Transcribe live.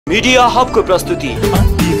Media hub को प्रस्तुति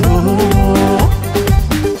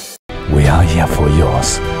We are here for yours.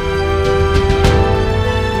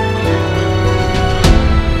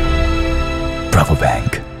 Bravo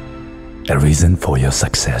Bank, a reason for your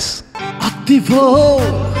success. Ati Bho,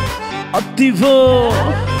 Ati Bho,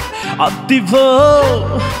 Ati Bho,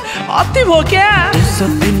 Ati Bho क्या?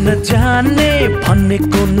 सबै नजाने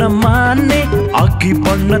भनेको नमाने अघि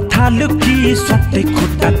बढ्न थाल्यो कि सट्टै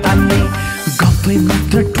खुट्टा तान्ने गफै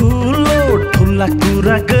मात्र ठुला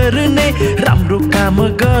कुरा गर्ने राम्रो काम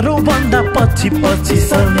गरौ भन्दा पछि पछि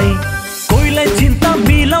सर्ने कोहीलाई चिन्ता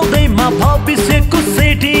मिलाउँदैमा भविष्यको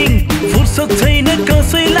सेटिङ फुर्सद छैन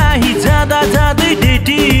कसैलाई जाँदा जाँदै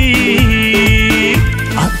dating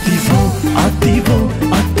Ati Bho, Ati Bho,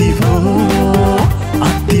 Ati Bho,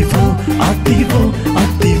 Ati Bho, Ati Bho,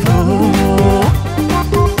 Ati Bho.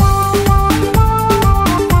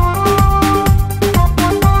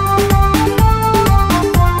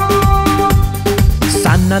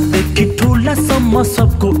 सानादेखि ठुलासम्म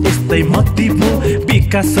सबको यस्तै मति भो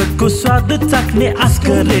विकासको स्वाद चाख्ने आश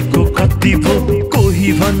गरेको कति भो कोही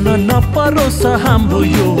भन्न नपरोस् हाम्रो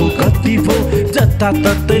यो गति भो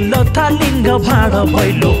जताततै लथालिङ्ग भाँड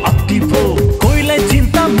भैलो अति भो कोहीलाई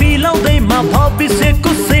चिन्ता मिलाउँदैमा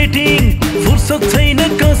भविष्यको सेटिङ फुर्सद छैन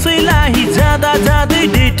कसैलाई जाँदा जाँदै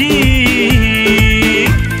डेटिङ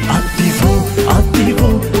अति भो अति भो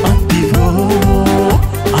अति भो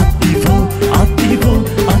अति भो अति भो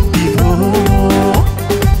अति भो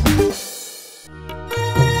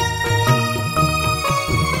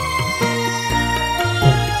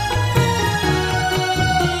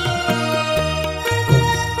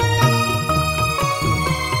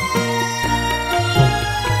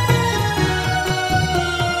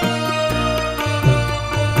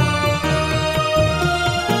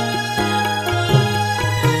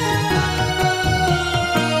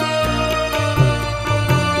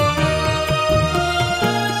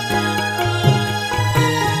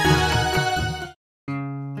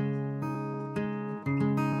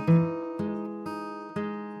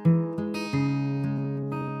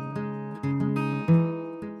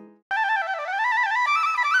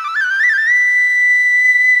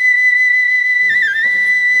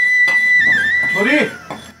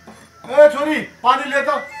छोरी पानी ले त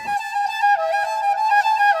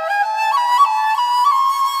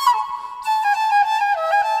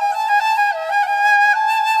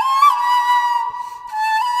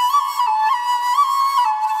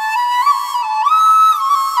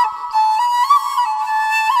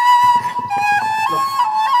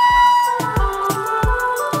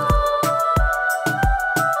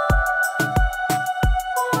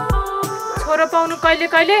पाउनु कहिले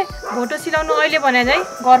कहिले भोटो सिलाउनु अहिले भने झै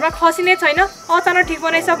घरमा खसी नै छैन अचानक ठीक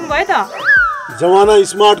बनाइसक्नु भयो त जमाना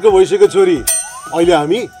स्मार्टको भइसक्यो छोरी अहिले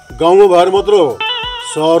हामी गाउँमा भएर मात्र हो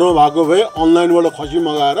सहरमा भएको भए अनलाइनबाट खसी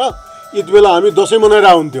मगाएर यति बेला हामी दशैं मनाएर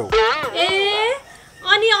आउँथ्यौं ए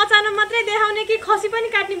अनि अचानक मात्रै देखाउने कि खसी पनि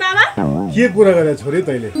काट्ने बाबा के कुरा गरे छोरी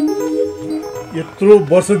तैले यत्रो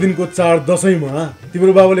वर्ष दिनको चाड दशैंमा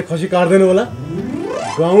तिम्रो बाबाले खसी काट्दैन होला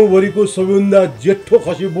गाउँभरिको सबैभन्दा जेठो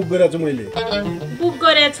खसी बुक गरेछु मैले बुक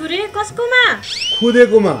गरे छु रे कसकोमा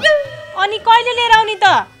खुदेकोमा अनि कहिले लिएर आउने त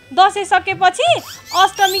दशैं सकेपछि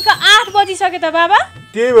अष्टमीको 8 बजिसक्यो त बाबा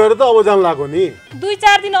त्यही भएर त अब जान लाग्यो नि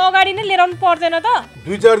 2-4 दिन अगाडि नै लिएर आउनु पर्दैन त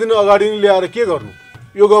 2-4 दिन अगाडि नै ल्याएर के गर्नु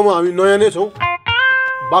यो गाउँमा हामी नयाँ नै छौं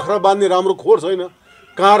बाख्रा बाँध्ने राम्रो खोर छैन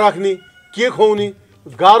कहाँ राख्ने के खुवाउने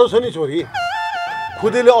गाह्रो छ नि छोरी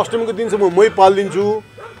खुदेले अष्टमीको दिनसम्म मै पाल्दिन्छु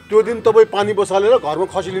त्यो दिन तपाई पानी बसालेर घरमा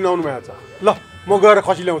खसी लिन आउनु भएको छ ल म गएर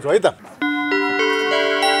खसी ल्याउँछु है त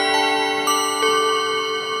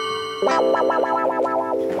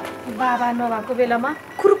बाबा नभएको बेलामा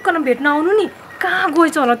खुरुक्कन भेट्न आउनु नि कहाँ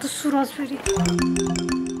गएछ होला त सुरज फेरि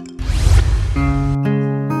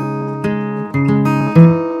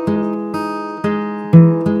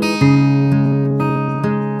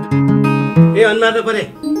ए अनुहार परे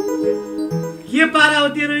के पारा हो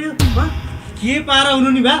तेरो यो के पारा हुनु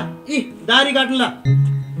नि भा ए दारी काट्नु ल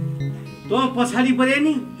त पछाडी परे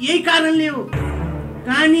नि यही कारणले हो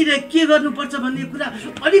कहानी र के गर्नुपर्छ भन्ने कुरा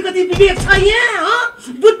अलिकति विवेक छ यहाँ हो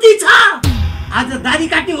बुद्धि छ आज दारी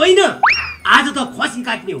काट्ने होइन आज त खसी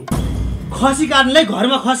काट्ने हो खसी काट्नलाई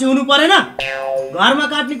घरमा खसी हुनु परेन घरमा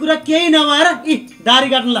काट्ने कुरा केही नभएर ए दारी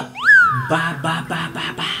काट्नु ल बा बा बा बा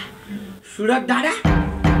बा सुरज दादा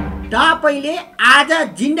तपाईले आज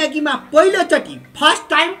जिन्दगीमा पहिलोचोटि फर्स्ट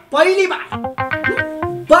टाइम पहिली बार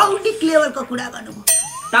बाउन्डी लेभलको कुरा गर्नुभयो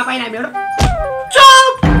तपाईलाई मेरो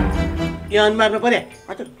चुप यहाँ मार्नु पर्यो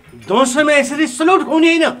दसैँमा यसरी सलौट खुवाउने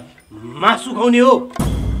होइन मासु खुवाउने हो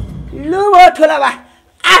लु भयो ठुला बा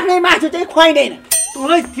आफ्नै मासु चाहिँ खुवाइँदैन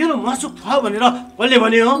तँलाई तेरो मासु खुवा भनेर कसले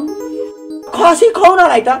भन्यो? खसी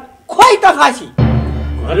खुवाउनलाई त खोइ त खसी।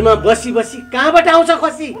 घरमा बसी बसी कहाँबाट आउँछ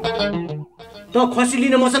खसी? त खसी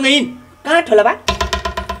लिन मसँग हिँड। कहाँ ठोला बा?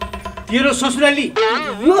 तेरो ससुराली।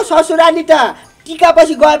 यो ससुराली त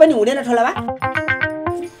टिकापछि गए पनि हुँदैन ठोला बा।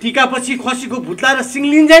 टिकापछि खसीको भुत्ला र सिङ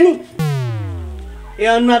लिन्छ नि। ए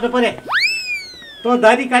अनुहार परे त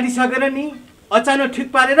दारी काटिसकेर नि अचानक ठिक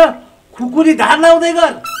पारेर खुकुरी धार लाउँदै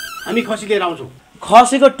गर। हामी खसी लिएर आउँछौँ।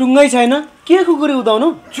 खसीको टुङ्गै छैन के खुकुरी उदाउनु?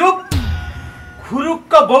 चुप।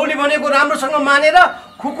 खुरुक्क बाउले भनेको राम्रोसँग मानेर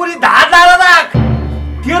खुकुरी धार लाएर राख।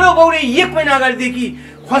 तेरो बाउले 1 महिना अगाडिदेखि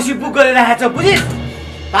खसी बुक गरेर राखेछ बुझिस्?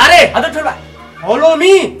 तारे हजुर ठोला। Follow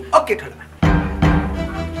me. ओके ठोला।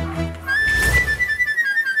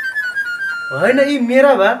 होइन यी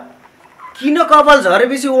मेरा भा किन कपाल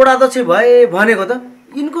झरेपछि ओडादक्ष भए भनेको त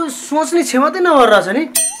यिनको सोच्ने क्षमता नभएर रहेछ नि।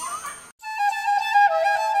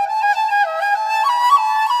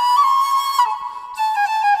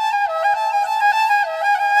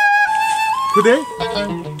 कुदे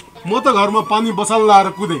म त घरमा पानी बसाल लाएर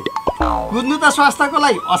कुदे। कुद्नु त स्वास्थ्यको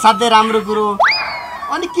लागि असाध्यै राम्रो कुरो।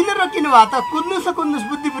 अनि किन रोकिनु भयो त? कुद्नुस्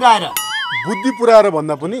बुद्धि पुऱ्याएर। बुद्धि पुऱ्याएर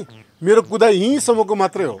भन्दा पनि मेरो कुदाइ यहीँसम्मको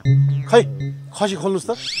मात्रै हो। खै खसी खोल्नुहोस्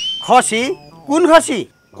त। खसी? कुन खसी?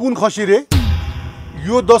 कुन खसी रे?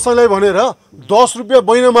 यो दसैँलाई भनेर 10 रुपियाँ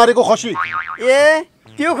बैना मारेको खसी। ए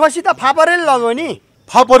त्यो खसी त फापरेल लग्यो नि।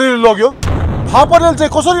 फापरेल लग्यो? फापरेल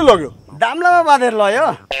चाहिँ कसरी लग्यो? दाम्लामा बाँधेर लग्यो।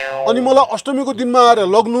 अनि मलाई अष्टमीको दिनमा आएर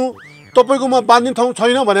लग्नु तपाईँकोमा बाँध्ने ठाउँ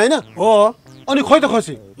छैन भने होइन? हो। अनि खोइ त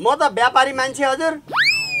खसी? म त व्यापारी मान्छे हजुर।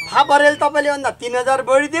 फापरेल तपाईँले भन्दा 3000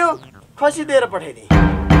 बढी दियो, खसी दिएर पठाइदिए।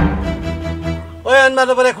 ओए अन्मा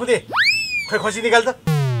त परे खुदे खै खसी निकाल त।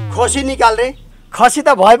 खसी निकाल रे। खसी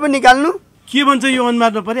त भए पनि निकाल्नु। के भन्छ यो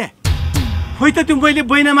अनुहार परे? खोइ त तिमी मैले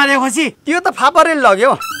बैना मारे खसी। त्यो त फापरेल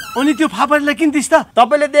लग्यो। अनि त्यो फापरेलाई किन दिस् त?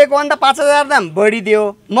 तपाईँले दिएको भन्दा 5000 दाम बढी दियो।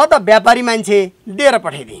 म त व्यापारी मान्छे दिएर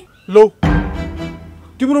पठाइदिएँ। लो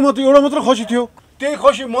तिम्रोमा त एउटा मात्र खसी थियो। त्यही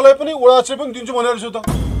खसी मलाई पनि ओडाचे पनि दिन्छु भनेर छु त।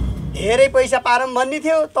 धेरै पैसा पारौँ भन्ने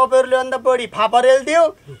थियो, तपाईँहरूले भन्दा बढी फापरेल दियो,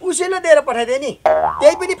 उसैले दिएर पठाइदिए नि।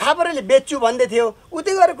 त्यही पनि फापरेलले बेच्छु भन्दै थियो।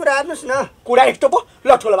 उतै गरेर कुरा हेर्नुहोस् न। कुरा यस्तो पो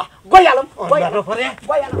ल ठुलो बा गइहालौँ।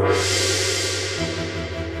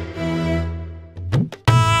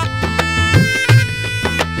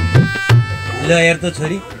 ल हेर त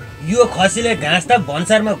छोरी, यो खसीले घाँस त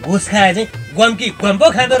भन्सारमा घुस खाए चाहिँ गम्की गम्पो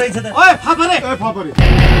खाँदो रहेछ त। ओए फापरे! ए फापरे!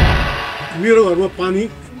 मेरो घरमा पानी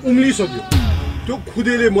उम्लिसक्यो। त्यो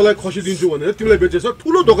खुदेले मलाई खसी दिन्छु भनेर तिमीलाई बेचेछ,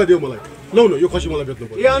 ठुलो धोका दियो मलाई। लौ न यो खसी मलाई बेच्नु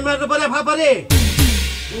पर्यो। ए अनुहार त परे फापरे,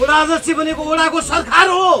 ओडा जस्सी भनेको ओडाको सरकार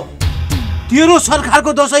हो। तेरो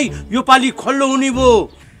सरकारको दसैँ यो पालि खल्लो हुने भयो।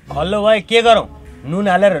 खल्लो भए के गरौँ? नुन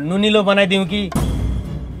हालेर नुनिलो बनाइदिउँ कि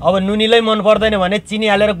अब नुनिलै मन पर्दैन भने चिनी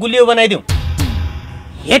हालेर गुलियो बनाइदिउँ?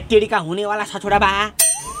 हेट टेडीका हुनेवाला छ छोरा बा।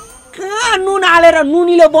 कहाँ नुन हालेर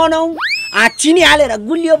नुनिलो बनाऊ, चिनी हालेर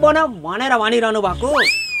गुलियो बनाऊ भनेर भनिरहनु भएको।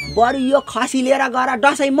 बरु यो खसी लिएर गएर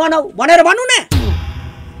दसैँ मनाऊ भनेर भन्नु न।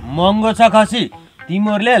 महँगो छ खसी,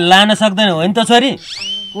 तिमीहरूले लान सक्दैनौ होइन त छोरी?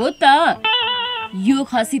 हो त, यो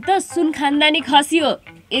खसी त सुन खानदानी खसी हो।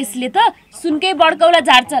 यसले त सुनकै बड्कौला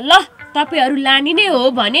झार्छ। ल तपाईहरु लानी नै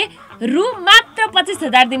हो भने रु मात्र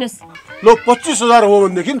 25000 दिनुस्। ल 25000 हो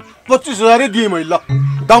भनेदेखि 25000 दिए मैले। ल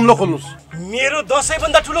दाम ल खोल्नुस्। मेरो दसैँ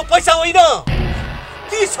भन्दा ठुलो पैसा होइन,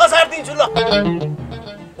 30000 दिन्छु। ल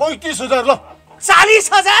 35000। ल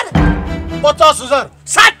 40000, 50000,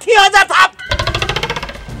 60000 थाप,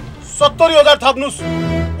 70000 थाप्नुस्,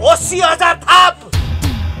 80000 थाप,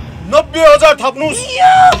 90000 थाप्नुस्,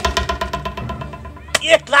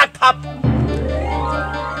 1 लाख थाप।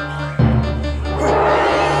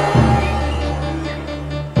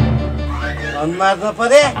 मार्नु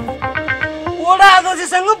परे ओडा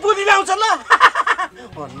आदर्शसँग बुद्धि लाउँछ ल।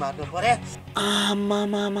 मार्नु परे। आमा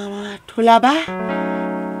ठुला बा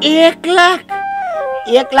 1 लाख।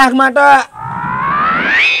 1 लाखमा त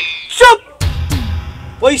चुप।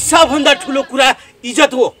 पैसा भन्दा ठुलो कुरा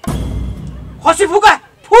इज्जत हो। खसी फुका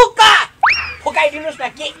फुका फुकाइदिनुस् न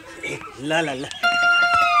के। ल ल ल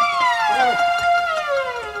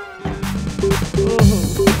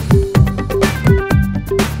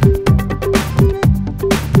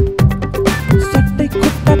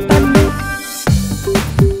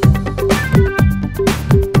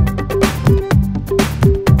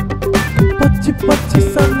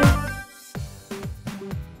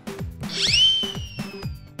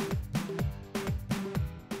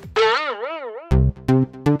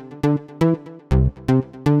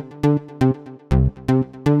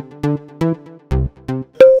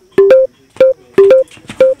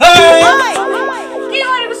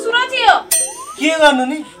गर्नु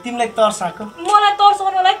नि तिमीलाई तर्साको? मलाई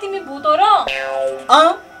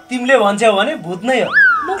तिमीले भन्छौ भने भूत नै हो।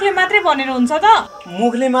 मुखले मात्रै भनेर हुन्छ त?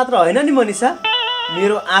 मुखले मात्र होइन नि मनिषा,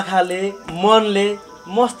 मेरो आँखाले, मनले,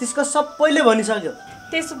 मस्तिष्क सबैले भनिसक्यो।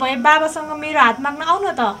 त्यसो भए बाबासँग मेरो हात माग्न आउन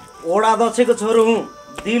त। ओडा अध्यक्षको छोरो हुँ,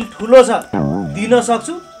 दिल ठुलो छ, दिन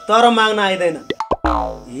सक्छु तर माग्न आइदैन।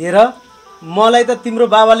 हेर मलाई त तिम्रो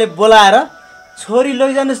बाबाले बोलाएर छोरी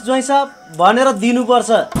लैजानुस् ज्वाइँ साहब भनेर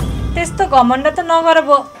दिनुपर्छ। त्यस्तो घमण्ड त नगर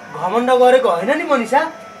भो। घमण्ड गरेको होइन नि मनिषा,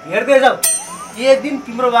 हेर्दै जाऊ एक दिन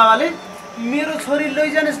तिम्रो बाबाले मेरो छोरी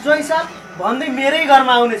लैजानुस् ज्वाइँ साहब भन्दै मेरै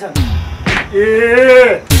घरमा आउनेछन्।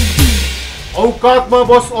 ए औकातमा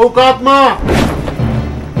बस, औकातमा।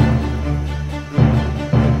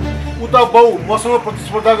 उता बाउ मसँग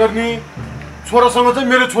प्रतिस्पर्धा गर्ने, छोरासँग चाहिँ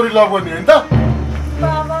मेरो छोरी लभ गर्ने होइन त?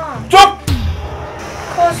 बाबा चुप!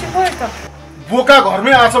 खसी भयो त। बोका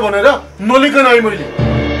घरमै आछ भनेर नलिकन आएँ मैले।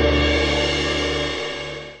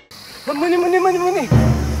 मुनि मुनि मुनि मुनि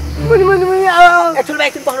मुनि मुनि मुनि एकछिन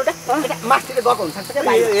बस्नु त। मास्टरले गएको हुन्छ क्या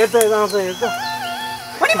बाहिर। हेर्छ आउँछ हेर्छ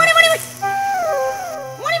मुनि मुनि मुनि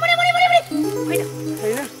मुनि मुनि मुनि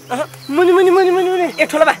मुनि मुनि मुनि मुनि मुनि मुनि ए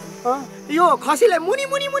ठुलो बा, यो खसीलाई मुनि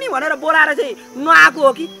मुनि मुनि भनेर बोलाएर चाहिँ नआएको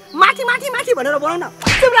हो कि माथि माथि माथि भनेर बोलाउ न।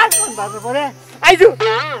 आइजु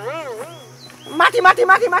माथि माथि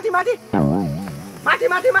माथि माथि माथि माथि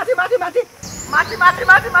माथि माथि माथि माथि माथि माथि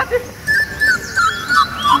माथि माथि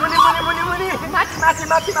मुनि मुनि मुनि मुनि माथि माथि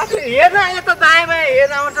माथि माथि हेर्न यता दायाँमा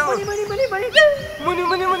हेर्न आउँछ। मुनि मुनि मुनि मुनि मुनि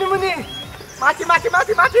मुनि मुनि मुनि माथि माथि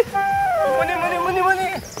माथि माथि मुनि मुनि मुनि मुनि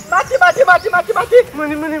माथि माथि माथि माथि माथि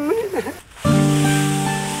मुनि मुनि मुनि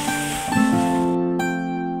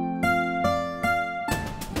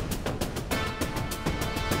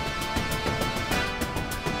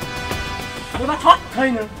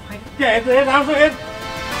छैन त्यहाँ हेर्छ आउँछ हेर्।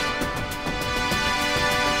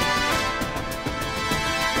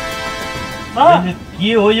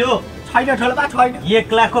 के हो यो? छैन ठुलो बा, छैन।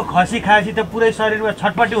 1 लाखको खसी खाएपछि त पुरै शरीरमा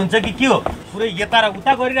छटपटी हुन्छ कि के हो? पुरै यता र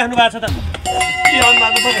उता गरिराख्नु भएको छ त। के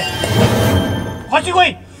अन्दाज पर्यो? खसी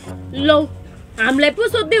गई। लौ हामीलाई पो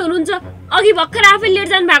सोध्दै हुनुहुन्छ, अघि भर्खर आफै लिएर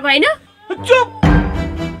जानु भएको होइन? चुप!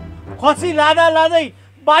 खसी लाँदा लाँदै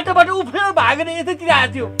बाटोबाट उफ्रेर भागेर यतातिर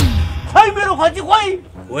आएको थियो। खै मेरो खसी खोइ।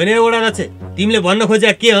 होइन एउटा रचे, तिमीले भन्न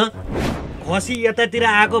खोजे के हो? खसी यतातिर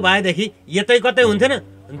आएको भएदेखि यतै कतै हुन्थेन?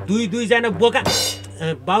 दुई जना बोका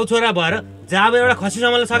बाउ छोरा भएर जाब एउटा खसी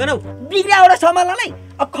सम्हाल्न सकेनौ? बिग्रिया एउटा सम्हाल्न नै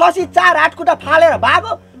अब खसी 4 हातखुट्टा फालेर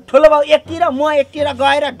भागो। ठुलो बाउ एकतिर म एकतिर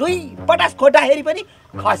गएर 2 पटास खोट्दाखेरि पनि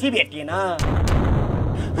खसी भेटिएन।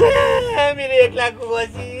 मेरो 1 लाखको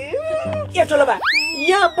खसी। के ठुलो बा,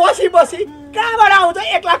 यहाँ बसी बसी कहाँबाट आउँछ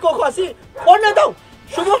 1 लाखको खसी? खोज्न जाऊ।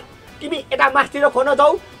 सुबु तिमी यता मासतिर खोज्न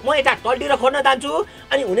जाऊ, म यता तलतिर खोज्न जान्छु।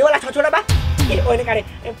 अनि हुनेवाला छ छोरा बा के होइन कारे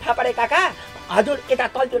फापरे काका, हजुर यता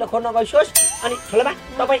तलतिर खोज्न गइसोस्। अनि ठुलो बा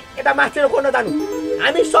तपाईँ यता मासतिर खोज्न जानु।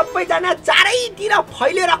 हामी सबैजना चारैतिर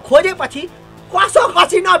फैलेर खोजेपछि कसो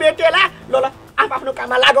खसी नभेटेला। ल ल आफ्नो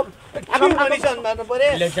काममा लागौ।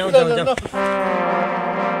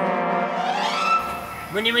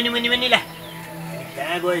 मुनि मुनि मुनि मुनि ला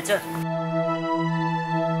कहाँ गएछ?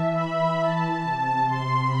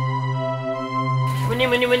 मुनि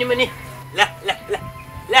मुनि मुनि मुनि ला ला ला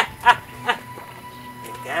ला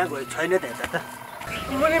कहाँ गयो? छैन त यता त।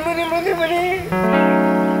 मुनि मुनि मुनि मुनि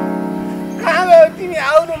कहाँ गयो तिमी?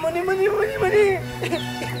 आउनु मुनि मुनि मुनि मुनि।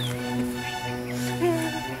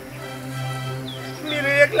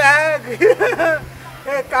 मेरो 1 लाख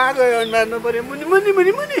कहाँ गयो? मार्नु पर्यो। मुनि मुनि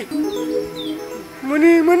मुनि मुनि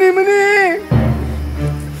मुनि मुनि मुनि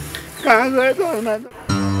कहाँ गयो त? मार्नु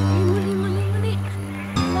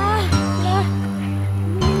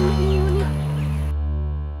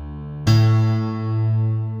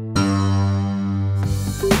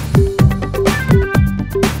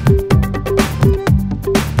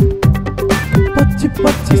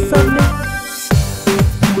पच्ची सामने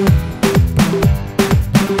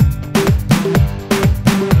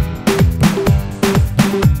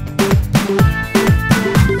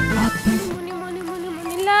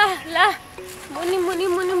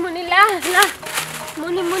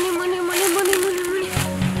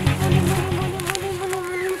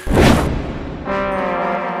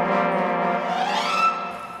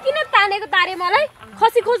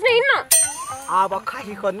अब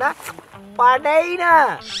खसी खोज्न पर्दैन।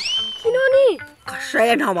 किनभने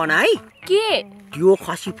कसै नभन है। के? त्यो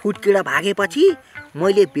खसी फुटकेर भागेपछि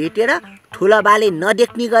मैले भेटेर ठुला बाले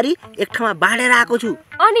नदेख्ने गरी एक ठाउँमा बाँडेर आएको छु।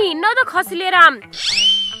 अनि हिँड्न त खसी लिएर आम।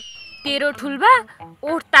 तेरो ठुलबा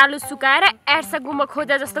ओठ तालु सुकाएर एड्सा गुम्बा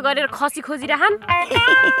खोजा जस्तो गरेर खसी खोजिरहन्।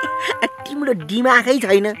 तिम्रो दिमागै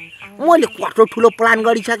छैन। मैले कत्रो ठुलो प्लान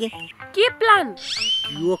गरिसकेँ। के प्लान?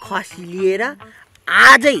 यो खसी लिएर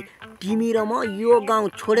आजै तिमी र म यो गाउँ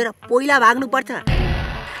छोडेर पहिला भाग्नुपर्छ।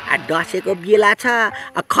 दसैँको बेला छ,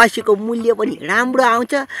 खसीको मूल्य पनि राम्रो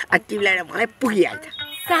आउँछ, तिमीलाई र मलाई पुगिहाल्छ।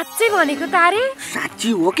 साँच्चै भनेको तारे? साँच्ची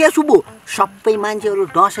हो के सुबु? सबै मान्छेहरू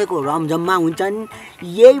दसैँको रमझममा हुन्छन्।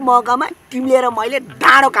 यही मौकामा तिमीले र मैले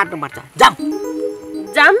डाँडो काट्नुपर्छ। जाम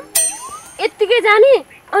जाम? यत्तिकै जाने?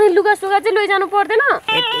 अनि लुगा सुगा चाहिँ लैजानु पर्दैन?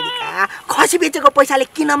 खसी बेचेको पैसाले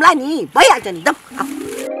किनौँला नि, भइहाल्छ नि। जाम।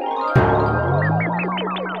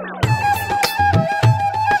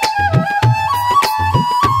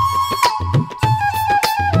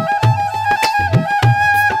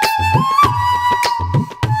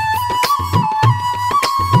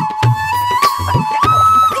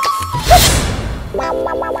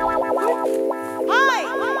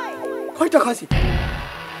 खसी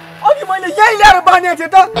अघि मैले यही ल्याएर बाँधेको थिएँ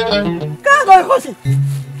त, कहाँ गयो खसी?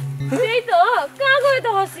 त्यही त, कहाँ गयो त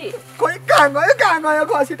खसी? खोइ कहाँ गयो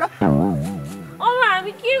खसी त? अब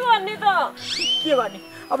हामी के गर्ने त? के गर्ने?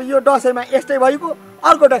 अब यो दसैँमा यस्तै भएको,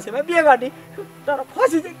 अर्को दसैँमा बिहे गर्ने। तर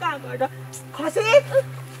खसी चाहिँ कहाँ गयो त? खसी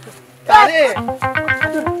अरे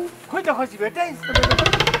खोइ त खसी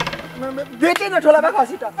भेटेन ठोलामा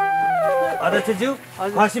खसी त। अध्यक्षज्यू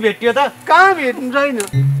खसी भेटियो त? कहाँ भेट्दैन।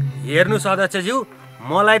 हेर्नुहोस् अध्यक्षज्यू,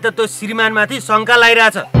 मलाई त त्यो श्रीमानमाथि शङ्का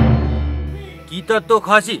लागिरहेछ कि त त्यो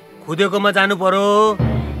खसी खुदेकोमा जानु पर्यो,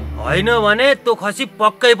 होइन भने त्यो खसी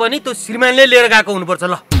पक्कै पनि त्यो श्रीमानले लिएर गएको हुनुपर्छ।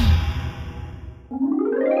 ल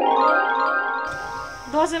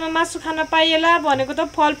दसैँमा मासु खान पाइएला भनेको त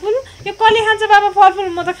फलफुल, यो कसले खान्छ बाबा फलफुल?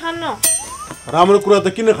 म त खान्न। राम्रो कुरा त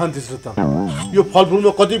किन खान्छस् र त? यो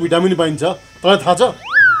फलफुलमा कति भिटामिन पाइन्छ तँलाई थाहा छ?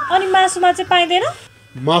 अनि मासुमा चाहिँ पाइँदैन?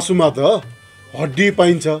 मासुमा त हड्डी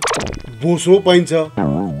पाइन्छ, बोसो पाइन्छ,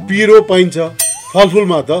 पिरो पाइन्छ।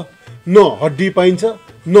 फलफुलमा त न हड्डी पाइन्छ,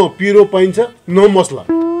 न पिरो पाइन्छ, न मसला।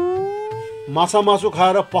 मासु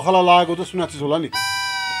खाएर पखाला लागेको त सुनाएको होला नि।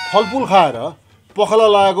 फलफुल खाएर पखाला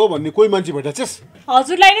लागेको भन्ने कोही मान्छे भेटाछस्?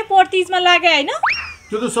 हजुरलाई नै पर्तिजमा लाग्यो होइन?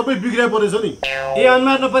 त्यो त सबै बिग्रिया परेछ नि। ए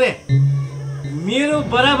अनुहार नपरे, मेरो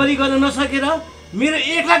बराबरी गर्न नसकेर मेरो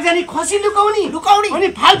 1 लाख जानी खसी लुकाउने अनि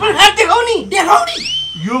फलफुल खाएर देखाउने।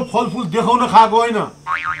 यो फलफुल देखाउन खाएको होइन,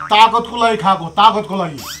 ताकतको लागि खाएको, ताकतको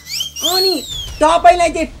लागि। अनि तपाईलाई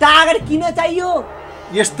चाहिँ टागर किन चाहियो?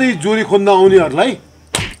 यस्तै जोरी खोज्न आउनेहरूलाई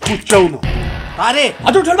पुच्चाउन। अरे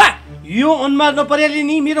हजुर ठुल्बा, यो अनुहार नपरेले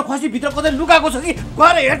नि मेरो खसी भित्र कतै लुकाएको छ कि,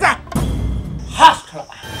 गएर हेर्छ। हस् ठुल्बा।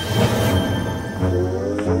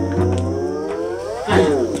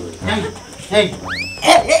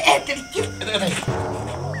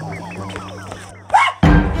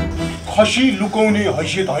 खसी लुकाउने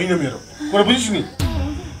हैसियत होइन मेरो, कुरा बुझिस् नि?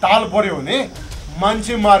 ताल पर्यो भने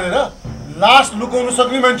मान्छे मारेर लास लुकाउन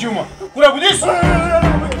सक्ने मान्छे हो म, कुरा बुझिस्?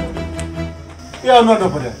 ए अनुहार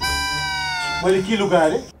नपर्यो, मैले के लुकाएँ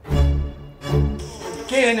अरे?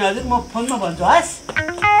 के होइन हजुर, म फोनमा भन्छु। हस्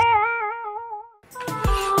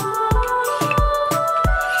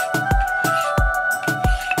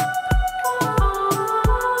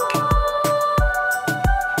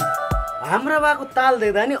हाम्रो बाको ताल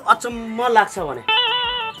देख्दा नि अचम्म लाग्छ भने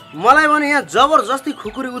मलाई भने यहाँ जबरजस्ती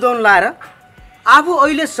खुकुरी उदाउन लाएर आफू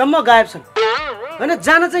अहिलेसम्म गायब छन्। होइन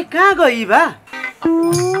जान चाहिँ कहाँ गई बा?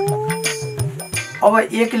 अब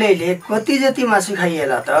एक्लैले कति जति मासु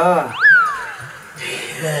खाइएला त?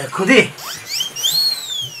 खुदी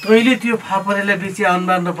तैँले त्यो फापरेलाई बेची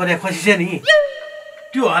अनुहार नपरे खसी छ नि,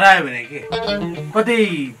 त्यो हरायो भने के कतै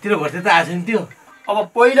तेरो घरतिर त आएछ नि त्यो? अब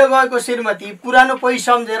पहिलो गएको श्रीमती पुरानो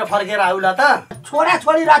पैसा सम्झेर फर्केर आउला त? छोरा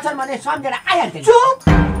छोरी रहेछन् भने सम्झेर आइहाल्छ।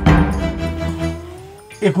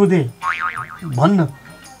 ए खुदे भन्न,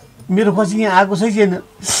 मेरो खसी यहाँ आएको छैन,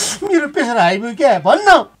 मेरो प्रेसर हाई भयो क्या, भन्न।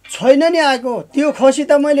 छैन नि आएको, त्यो खसी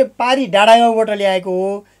त मैले पारी डाँडा गाउँबाट ल्याएको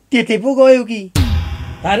हो, त्यतै पो गयो कि?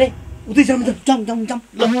 अरे उतै जाम जाम जाम जाम।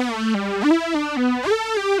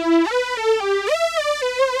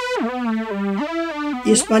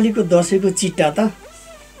 यसपालिको दसैँको चिट्टा त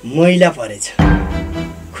मैला परेछ।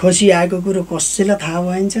 खसी आएको कुरो कसैलाई थाहा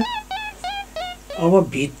भइन्छ? अब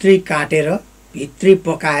भित्री काटेर भित्री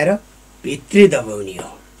पकाएर भित्री दबाउने हो।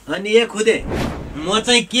 अनि ए खुदे म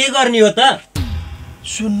चाहिँ के गर्ने हो त?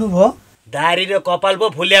 सुन्नुभयो? दारी र कपाल पो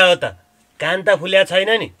फुल्या हो त, कान त फुल्या छैन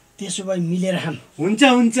नि। त्यसो भए मिलेर खाम। हुन्छ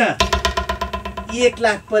 1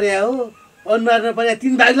 लाख पर्या हो, अनुहार नपर्या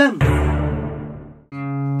 3 भाग्लाम।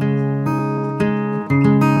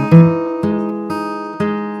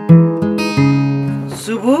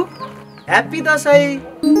 सुबु ह्याप्पी दसैँ।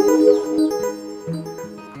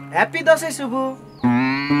 ह्याप्पी दसैँ सुबु।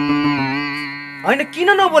 होइन किन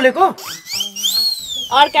नबोलेको?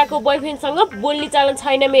 अर्काको बोयफ्रेन्डसँग बोल्ने चलन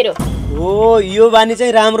छैन मेरो। हो यो बानी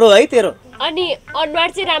चाहिँ राम्रो है तेरो। अनि अनुहार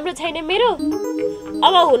चाहिँ राम्रो छैन मेरो।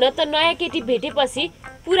 अब हुन त नयाँ केटी भेटेपछि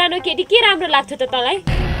पुरानो केटी के राम्रो लाग्थ्यो त तँलाई?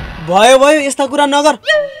 भयो भयो यस्ता कुरा नगर।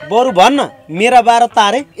 बरु भन्न मेरा 12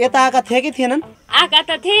 तारे यता आएका थिए कि थिएनन्? आका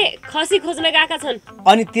त थिए, खसी खोज्न गएका छन्।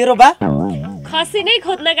 अनि तेरो बा? खसी नै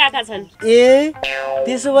खोज्न गएका छन्। ए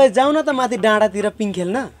त्यसो भए जाउँ न त माथि डाँडातिर पिङ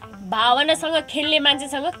खेल्न। भावनासँग खेल्ने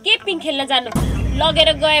मान्छेसँग के पिङ खेल्न जानु, लगेर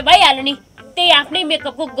गए भइहाल्यो नि त्यही आफ्नै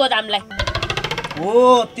मेकअपको गोदामलाई।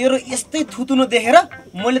 ओ तेरो यस्तै थुतुनो देखेर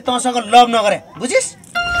मैले तँसँग लभ नगरे, बुझिस्?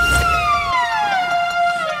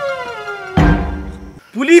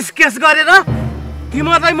 पुलिस केस गरेर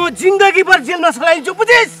तिमीलाई म जिन्दगी भर जेलमा सलाइन्छु,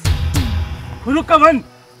 बुझिस्? खुरुक्क भन्,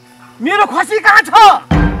 मेरो खसी कहाँ छ?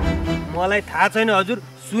 मलाई थाहा छैन हजुर,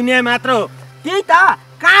 सुने मात्र हो। त्यही त,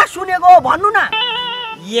 कहाँ सुनेको हो भन्नु न।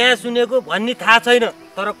 यहाँ सुनेको भन्ने थाहा छैन,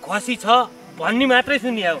 तर खसी छ भन्ने मात्रै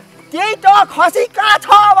सुनिया हो। त्यही त, खसी कहाँ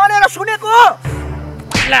छ भनेर सुनेको।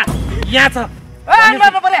 ला यहाँ छ।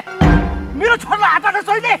 मेरो छोरालाई हटाएर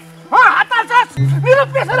सहिले हटाल्छस्, मेरो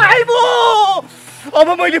पेसर आइबो। अब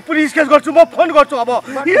मैले पुलिस केस गर्छु, म फोन गर्छु। अब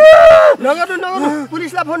नगर्नु नगर्नु,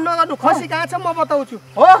 पुलिसलाई फोन नगर्नु। खसी कहाँ छ म बताउँछु।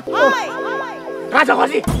 हो कहाँ छ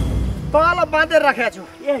खसी? तल बाँधेर राखेको छु।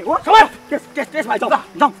 ए हो, त्यस भाइ जाऊ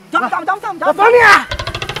जाऊ जाऊ जाऊ जाऊ जाऊ।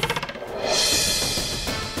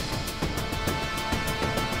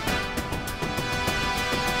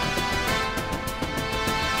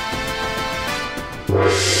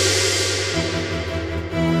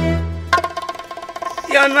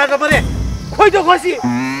 अनुहार परे खोइ त खसी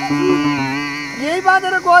यही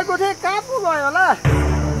बाँधेर गएको थिएँ, कहाँ पो गयो होला?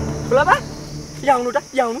 ठुला बा यहाँ आउनु त,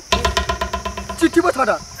 यहाँ आउनु। चिठी पो छ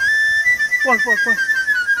त। पढ पढ पढ।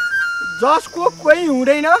 जसको कोही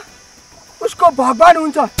हुँदैन उसको भगवान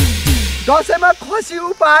हुन्छ। दसैँमा खसी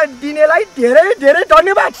उपहार दिनेलाई धेरै धेरै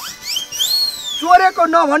धन्यवाद। चोरेको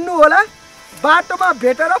नभन्नु होला, बाटोमा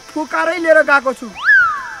भेटेर फुकारै लिएर गएको छु।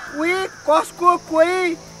 उही कसको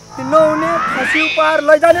कोही नहुने खसी उपहार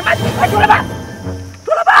लैजाने मान्छे।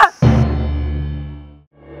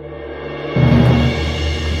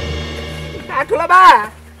 ठुला बा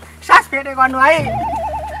सास फेटे गर्नु है।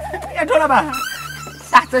 ए ठुला बा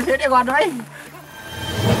सास चाहिँ फेटे गर्नु है।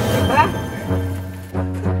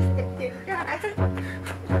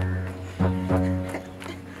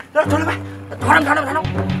 ठुला बा धरम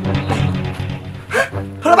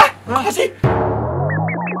ठुला बा खसी।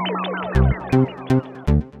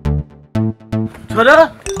 छोरा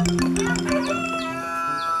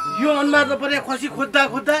यो अनुहार नपरे खसी खोज्दा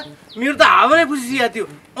खोज्दा मेरो त हावा नै खुसिया थियो।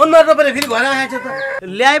 अनुहार नपरे फेरि घर आएछ त।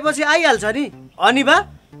 ल्याएपछि आइहाल्छ नि। अनि बा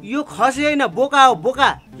यो खसी होइन, बोका हो बोका।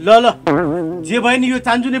 ल ल जे भयो नि, यो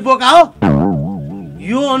चान्जुने बोका हो।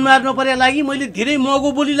 यो अनुहार नपरे लागि मैले धेरै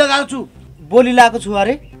महँगो बोली लगाएको छु। बोली लगाएको छु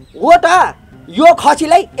अरे? हो त, यो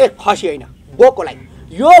खसीलाई खसी होइन बोकोलाई,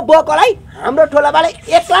 यो बोकोलाई हाम्रो ठुलाबाले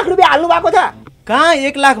 1 लाख रुपियाँ हाल्नु भएको छ। कहाँ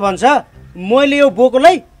 1 लाख भन्छ? मैले यो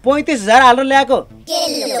बोकोलाई 35,000 हालेर ल्याएको।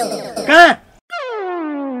 कहाँ?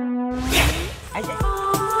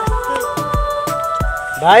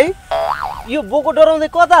 भाइ यो बोको डराउँदै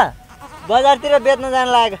कता? बजारतिर बेच्न जान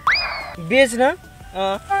लागेको। बेच्न?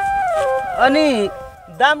 अनि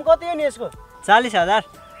दाम कति हो नि यसको? 40,000।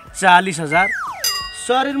 40,000?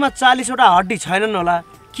 शरीरमा 40वटा हड्डी छैनन् होला,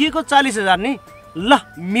 के को 40,000 नि? ल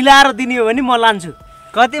मिलाएर दिने हो भने म लान्छु।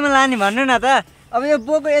 कतिमा लाने भन्नु न त। अब यो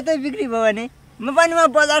बोको यतै बिक्री भयो भने म पनि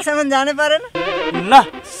बजारसम्म जानै परेन। ल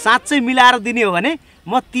साँच्चै मिलाएर दिने हो भने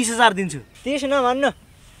म 30,000 दिन्छु। 30 नभन्नु,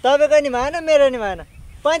 तपाईँको नि भएन मेरो नि भएन,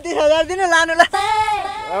 35,000 दिनु लानु ल।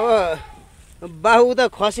 अब बाहु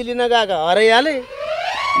त खसी लिन गएको हराइहाले।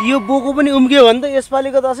 यो बोको पनि उम्क्यो भने त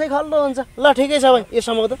यसपालिको दसैँ खल्लो हुन्छ। ल ठिकै छ भाइ,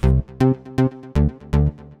 यसम्मको त।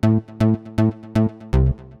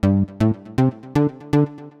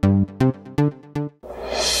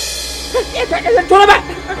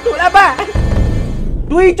 ठुलाबा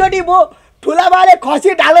दुईचोटि म ठुलाबाले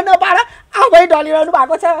खसी ढाल्न नपाएर आफै ढलिरहनु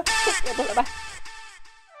भएको छ। ठुलाबा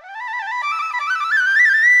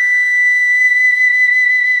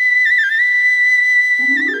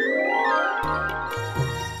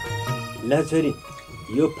ल छोरी,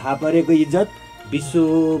 यो फापरेको इज्जत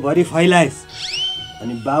विश्वभरि फैलाएस्।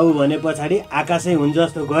 अनि बाउ भने पछाडि आकाशै हुन्छ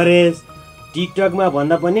जस्तो गरेस्। टिकटकमा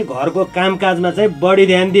भन्दा पनि घरको कामकाजमा चाहिँ बढी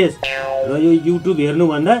ध्यान दिएस्। र यो युट्युब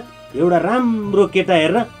हेर्नुभन्दा एउटा राम्रो केटा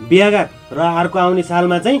हेरेर बिहा गर। र अर्को आउने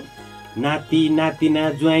सालमा चाहिँ नाति नातिना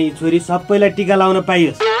ज्वाइँ छोरी सबैलाई टिका लाउन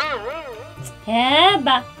पाइयोस्। हे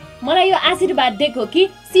बा, मलाई यो आशीर्वाद दिएको कि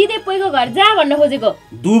सिधै पोइको घर जा भन्न खोजेको?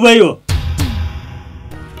 दुबै हो।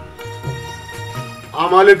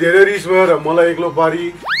 आमाले धेरै रिस भएर मलाई एक्लो पारी,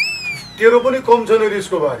 तेरो पनि कम छैन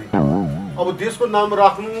रिसको बारी। अब देशको नाम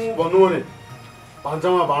राख्नु भन्नु भने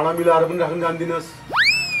भान्सामा भाँडा मिलाएर पनि राख्न जान्दिनस्।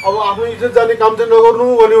 अब आफ्नो इज्जत जाने काम चाहिँ नगर्नु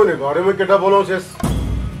भन्यो भने घरैमा केटा बोलाउँछेस्।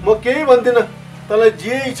 म केही भन्दिनँ, तँलाई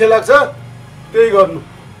जे इच्छा लाग्छ त्यही गर्नु।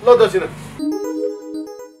 ल दक्षिणा।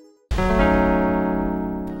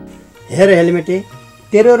 हेर हेलमेटे,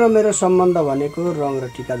 तेरो र मेरो सम्बन्ध भनेको रङ र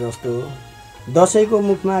टिका जस्तो हो। दसैँको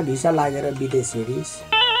मुखमा भिसा लागेर विदेश हिँडिस्,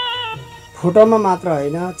 फोटोमा मात्र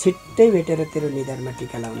होइन छिट्टै भेटेर तेरो निधारमा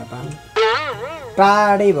टिका लाउन पाऊँ।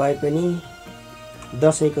 टाढै भए पनि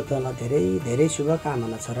दसैँको तँलाई धेरै धेरै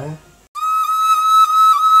शुभकामना छ र।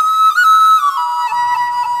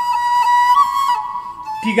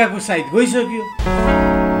 टिकाको साइड गइसक्यो,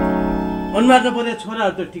 अनुहार नपरे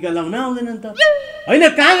छोराहरू त टिका लाउन आउँदैनन् त। होइन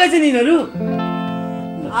कहाँ गएछ नि यिनीहरू?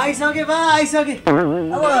 आइसके बा आइसके।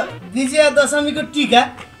 अब विजया दशमीको टिका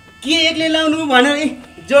के एक्लै लाउनु भनेर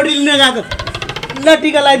जोडी लिन गएको। ल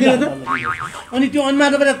टिका लगाइदिनु त। अनि त्यो अनुहार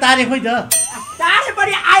नपरे तारे खोइ त। तारे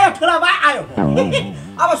पनि आयो, ठुलो बा आयो।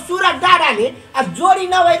 अब सुरज दादाले जोडी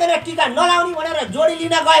नभइकन टिका नलाउने भनेर जोडी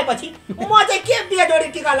लिन गएपछि म चाहिँ के बिहे जोडी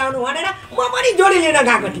टिका लाउनु भनेर म पनि जोडी लिन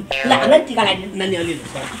गएको थिएँ। ल हामीलाई टिका लगाइदिनु। नानी अलि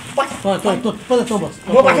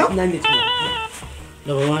नानी ल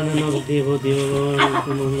भगवान् नव देवो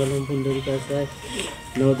देवगणको मङ्गलम पुण्डरीकाक्षाय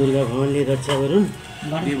नव दुर्गा भगवान्ले रक्षा गरून्।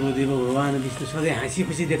 देवो देवो भगवान् विष्णु सधैँ हाँसी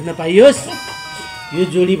खुसी देख्न पाइयोस्। यो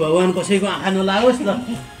जोडी भगवान् कसैको आँखा नलागोस्। ल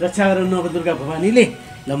रक्षा गरून् नव दुर्गा भवानीले।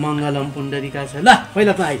 ल मङ्गलम पुण्डरीकाक्षाय। ल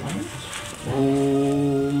पहिला त आइज।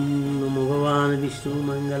 ओम नमो भगवान् विष्णु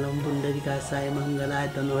मङ्गलम पुण्डरीकाक्षाय मङ्गलाय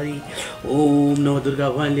तनहरि। ओम नव दुर्गा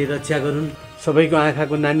भगवान्ले रक्षा गरून्। सबैको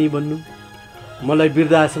आँखाको नानी बन्नु, मलाई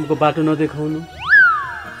वृद्ध आश्रमको बाटो नदेखाउनु।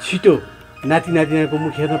 छिटो नाति नातिनाको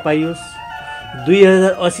मुख हेर्न पाइयोस्।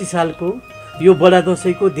 2080 सालको यो बडा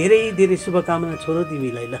दसैँको धेरै धेरै शुभकामना छोरो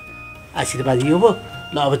तिमीलाई। ल आशीर्वाद यो भयो।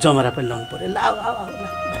 ल अब चमरा पनि लाउनु पर्यो।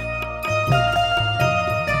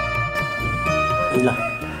 ल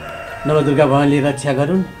नवदुर्गा भगवान्ले रक्षा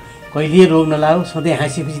गरून्, कहिले रोग नलाओ, सधैँ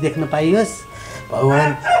हाँसी खुसी देख्न पाइयोस्।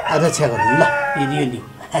 भगवान् रक्षा गरून्। ल यो लिऊ।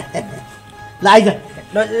 ल आइज।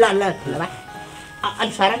 ल ल ल ल अलि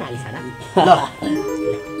सारा न अलि सारा। ल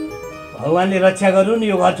भगवान्ले रक्षा गरून्।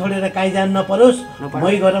 यो घर छोडेर काहीँ जानु नपरोस्।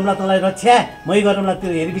 मै गरौँला तँलाई रक्षा, मै गरौँला त्यो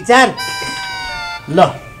हेर विचार। ल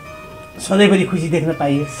सधैँभरि खुसी देख्न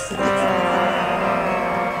पाइयोस्।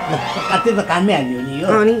 त्यो त काममै हाल्यो नि यो।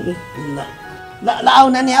 ल ल ल आऊ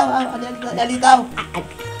नानी आऊ अलि त आऊ।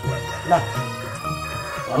 ल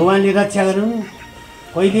भगवान्ले रक्षा गरून्,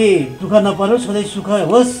 कहिले दुःख नपरोस्, सधैँ सुख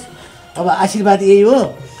होस्। अब आशीर्वाद यही हो।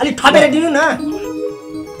 अलि थपेर दिनु न।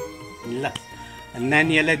 ल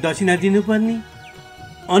नानीहरूलाई दक्षिणा दिनुपर्ने।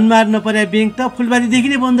 अनुहार नपरे ब्याङ्क त फुलबारीदेखि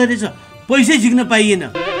नै बन्द रहेछ, पैसै झिक्न पाइएन।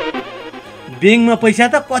 ब्याङ्कमा पैसा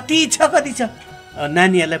त कति छ कति छ।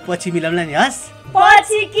 नानीहरूलाई पछि मिलाउँला नि। हस्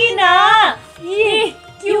पछि किन,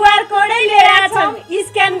 क्युआर कोडै लिएर आछौँ,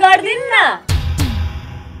 स्क्यान गरिदिनु न।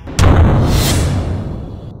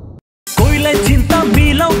 कोहीलाई चिन्ता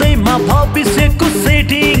मिलाउँदैमा भविष्यको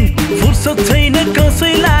सेटिङ, फुर्सद छैन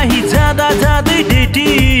कसैलाई जाँदा जाँदै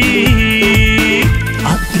डेटिङ।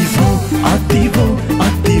 अति भो अति भो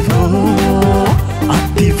अति भो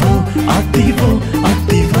अति भो अति भो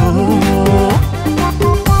अति भो।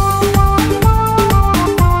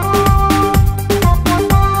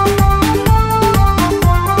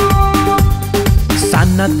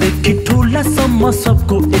 सानादेखि ठुलासम्म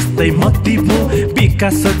सबको यस्तै मति भो,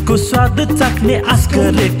 विकासको स्वाद चाख्ने आश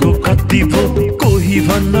गरेको कति भो। कोही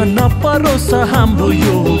भन्न नपरोस् हाम्रो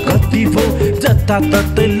यो गति भो,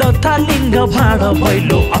 जताततै लथालिङ्ग भाँड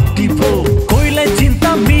भैलो अति भो। कोहीलाई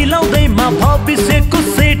चिन्ता मिलाउँदैमा भविष्यको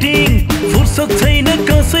सेटिङ, फुर्सद छैन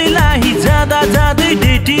कसैलाई जाँदा जाँदै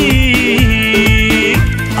डेटिङ।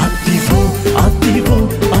 अति भो अति भो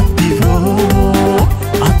अति भो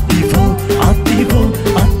अति भो अति भो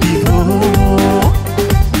अति भो।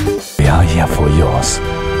 We are here for yours.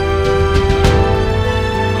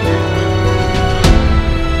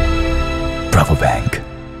 Bravo Bank,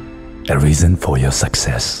 a reason for your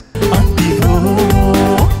success.